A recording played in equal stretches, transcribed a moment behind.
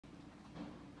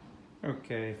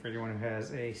Okay, for anyone who has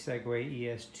a Segway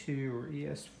ES2 or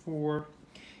ES4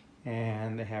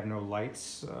 and they have no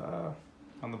lights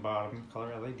on the bottom,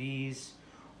 color LEDs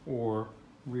or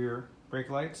rear brake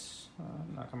lights,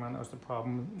 not come on, that was the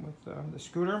problem with the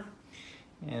scooter.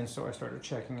 And so I started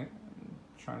checking it,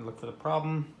 trying to look for the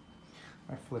problem.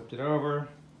 I flipped it over.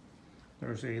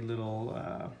 There's a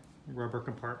little rubber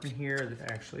compartment here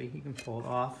that actually you can pull it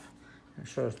off. It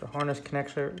shows the harness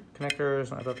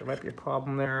connectors. I thought there might be a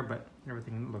problem there, but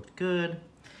everything looked good.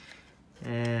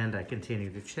 And I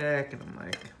continued to check, and I'm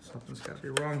like, something's got to be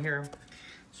wrong here.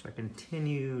 So I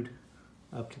continued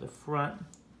up to the front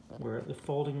where the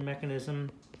folding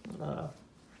mechanism, the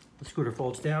scooter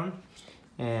folds down.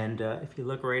 And if you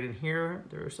look right in here,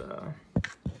 there's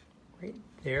right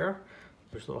there,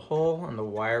 there's a little hole, and the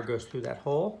wire goes through that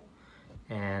hole.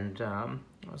 And I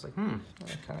was like,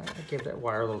 I gave that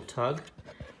wire a little tug.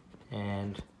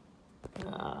 And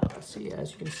let's see,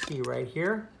 as you can see right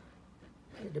here,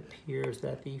 it appears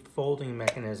that the folding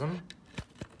mechanism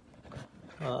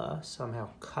somehow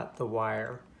cut the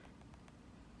wire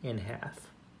in half.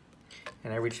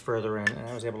 And I reached further in and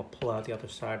I was able to pull out the other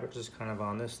side, which is kind of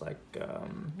on this like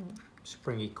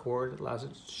springy cord that allows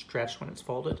it to stretch when it's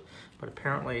folded. But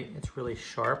apparently it's really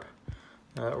sharp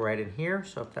right in here.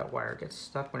 So if that wire gets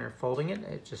stuck when you're folding it,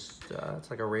 it just, it's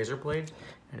like a razor blade,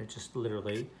 and it just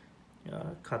literally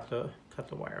cut the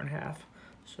wire in half.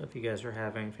 So if you guys are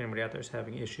having, if anybody out there is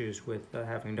having issues with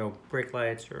having no brake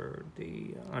lights or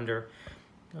the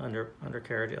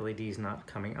undercarriage LEDs not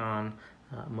coming on,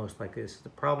 most likely this is the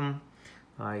problem.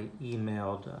 I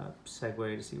emailed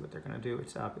Segway to see what they're going to do.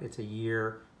 It's a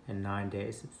year and 9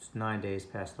 days. It's 9 days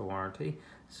past the warranty.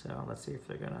 So let's see if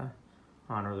they're going to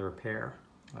honor the repair.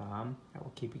 I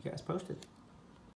will keep you guys posted.